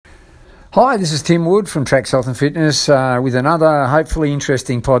Hi, this is Tim Wood from Tracks Health and Fitness with another hopefully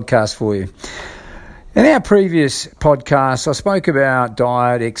interesting podcast for you. In our previous podcast, I spoke about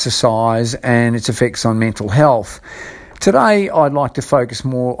diet, exercise and its effects on mental health. Today, I'd like to focus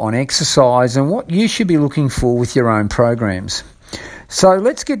more on exercise and what you should be looking for with your own programs. So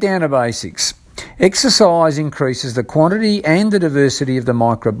let's get down to basics. Exercise increases the quantity and the diversity of the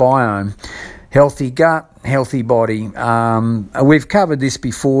microbiome. Healthy gut, healthy body. We've covered this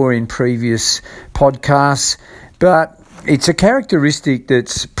before in previous podcasts, but it's a characteristic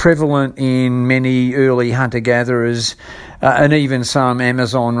that's prevalent in many early hunter-gatherers and even some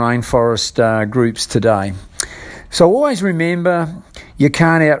Amazon rainforest groups today. So always remember, you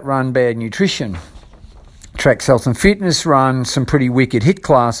can't outrun bad nutrition. Tracks Health and Fitness run some pretty wicked HIIT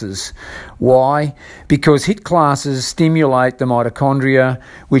classes. Why? Because HIIT classes stimulate the mitochondria,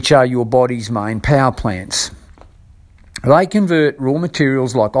 which are your body's main power plants. They convert raw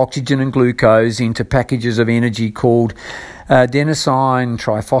materials like oxygen and glucose into packages of energy called adenosine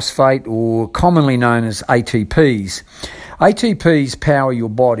triphosphate, or commonly known as ATPs. ATPs power your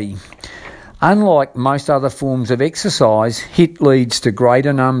body. Unlike most other forms of exercise, HIIT leads to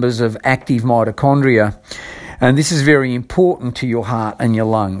greater numbers of active mitochondria, and this is very important to your heart and your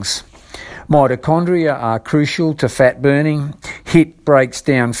lungs. Mitochondria are crucial to fat burning. HIIT breaks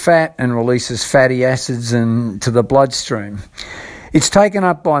down fat and releases fatty acids into the bloodstream. It's taken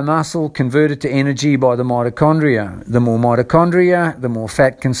up by muscle, converted to energy by the mitochondria. The more mitochondria, the more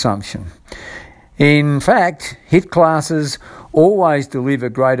fat consumption. In fact, HIIT classes always deliver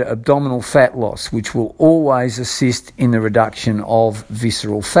greater abdominal fat loss, which will always assist in the reduction of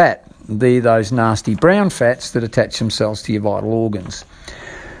visceral fat. They're those nasty brown fats that attach themselves to your vital organs.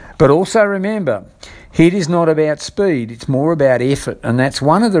 But also remember, HIIT is not about speed, it's more about effort, and that's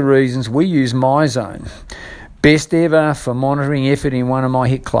one of the reasons we use MyZone. Best ever for monitoring effort in one of my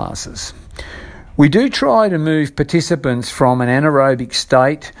HIIT classes. We do try to move participants from an anaerobic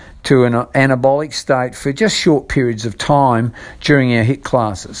state to an anabolic state for just short periods of time during our HIIT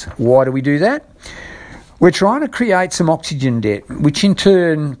classes. Why do we do that? We're trying to create some oxygen debt, which in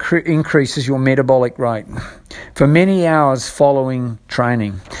turn increases your metabolic rate for many hours following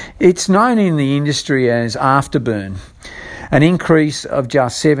training. It's known in the industry as afterburn. An increase of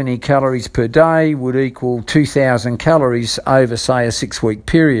just 70 calories per day would equal 2,000 calories over, say, a 6-week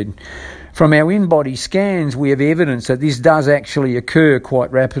period. From our in-body scans, we have evidence that this does actually occur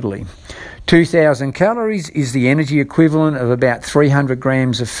quite rapidly. 2,000 calories is the energy equivalent of about 300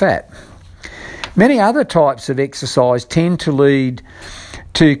 grams of fat. Many other types of exercise tend to lead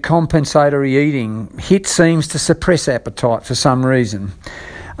to compensatory eating. HIIT seems to suppress appetite for some reason.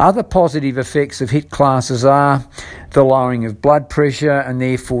 Other positive effects of HIIT classes are the lowering of blood pressure and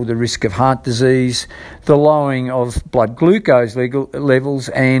therefore the risk of heart disease, the lowering of blood glucose levels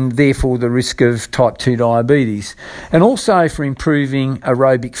and therefore the risk of type 2 diabetes, and also for improving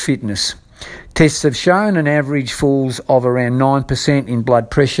aerobic fitness. Tests have shown an average falls of around 9% in blood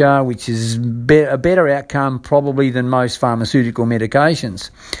pressure, which is a better outcome probably than most pharmaceutical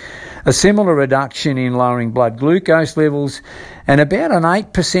medications. A similar reduction in lowering blood glucose levels, and about an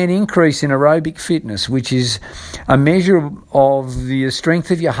 8% increase in aerobic fitness, which is a measure of the strength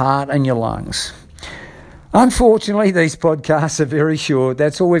of your heart and your lungs. Unfortunately, these podcasts are very short.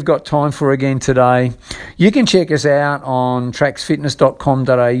 That's all we've got time for again today. You can check us out on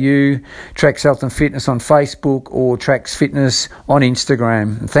tracksfitness.com.au, Tracks Health and Fitness on Facebook, or Tracks Fitness on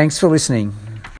Instagram. Thanks for listening.